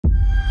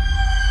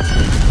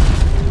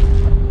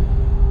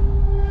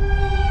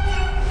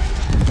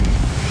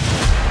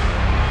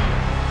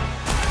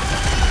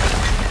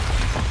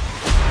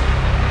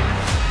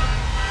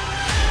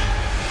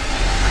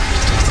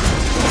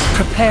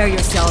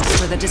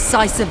the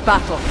decisive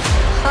battle.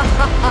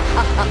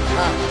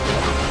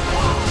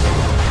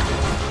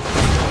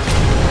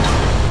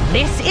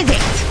 This is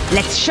it!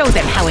 Let's show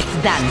them how it's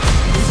done.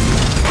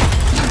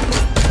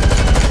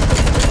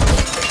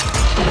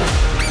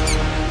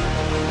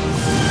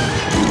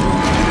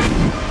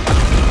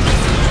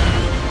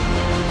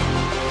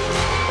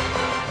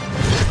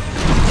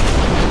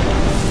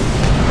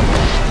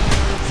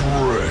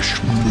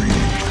 Fresh meat.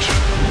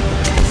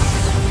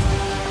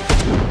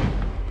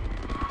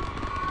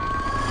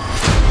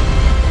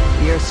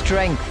 Your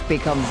strength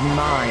becomes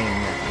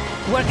mine.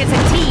 Work as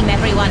a team,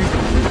 everyone!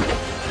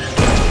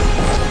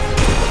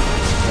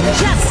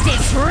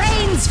 Justice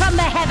reigns from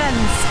the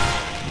heavens!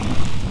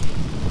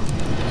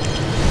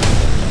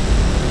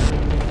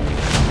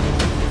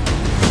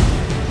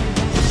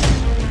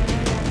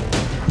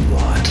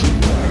 What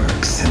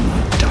lurks in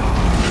the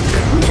dark?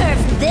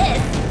 Nerf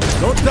this!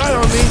 Don't die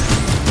on me!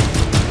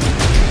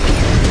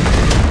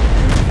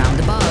 Found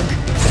a bug.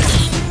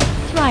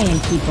 Try and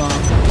keep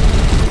on.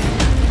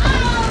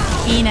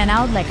 In and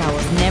out like I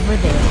was never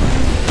there.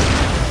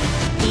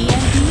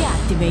 EMP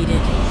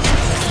activated.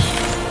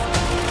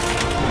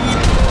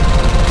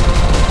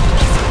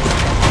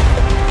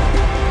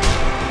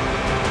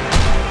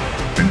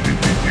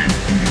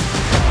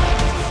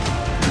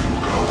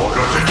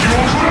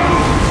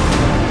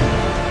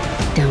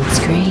 Don't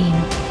scream.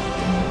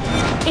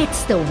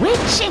 It's the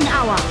witching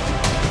hour!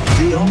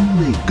 The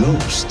only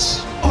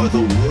ghosts are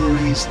the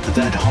worries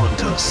that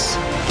haunt us.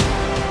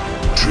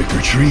 Trick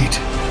or treat.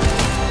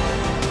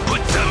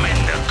 Put them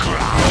in the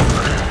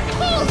ground.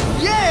 Oh,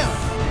 yeah!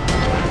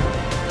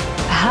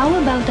 How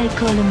about I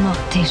call a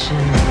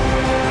mortician?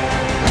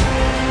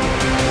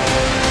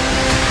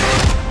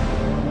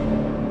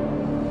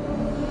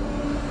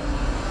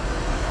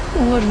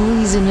 What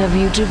reason have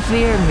you to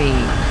fear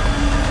me?